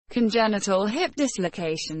Congenital hip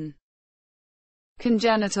dislocation.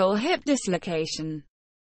 Congenital hip dislocation.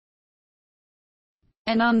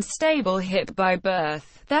 An unstable hip by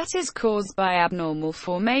birth, that is caused by abnormal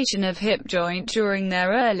formation of hip joint during their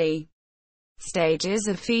early stages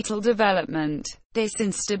of fetal development. This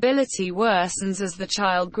instability worsens as the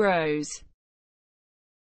child grows.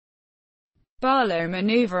 Barlow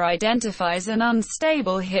maneuver identifies an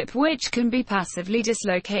unstable hip which can be passively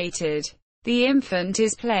dislocated. The infant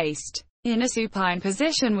is placed in a supine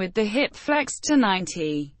position with the hip flexed to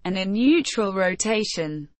 90, and in neutral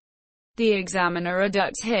rotation. The examiner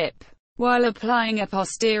adducts hip, while applying a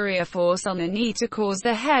posterior force on the knee to cause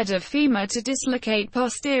the head of femur to dislocate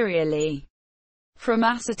posteriorly. From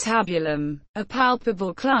acetabulum, a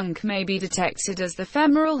palpable clunk may be detected as the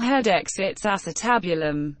femoral head exits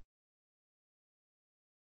acetabulum.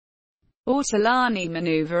 Ortolani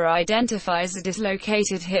maneuver identifies a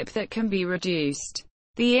dislocated hip that can be reduced.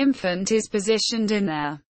 The infant is positioned in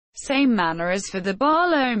the same manner as for the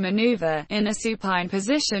Barlow maneuver, in a supine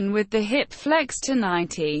position with the hip flexed to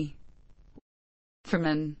 90. From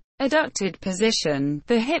an adducted position,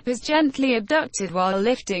 the hip is gently abducted while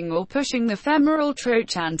lifting or pushing the femoral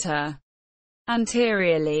trochanter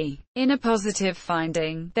anteriorly. In a positive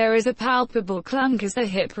finding, there is a palpable clunk as the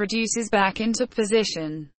hip reduces back into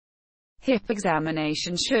position. Hip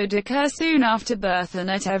examination should occur soon after birth and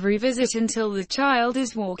at every visit until the child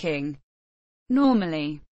is walking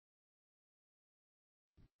normally.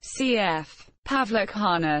 Cf. Pavlik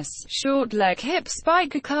harness, short leg hip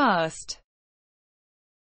spica cast.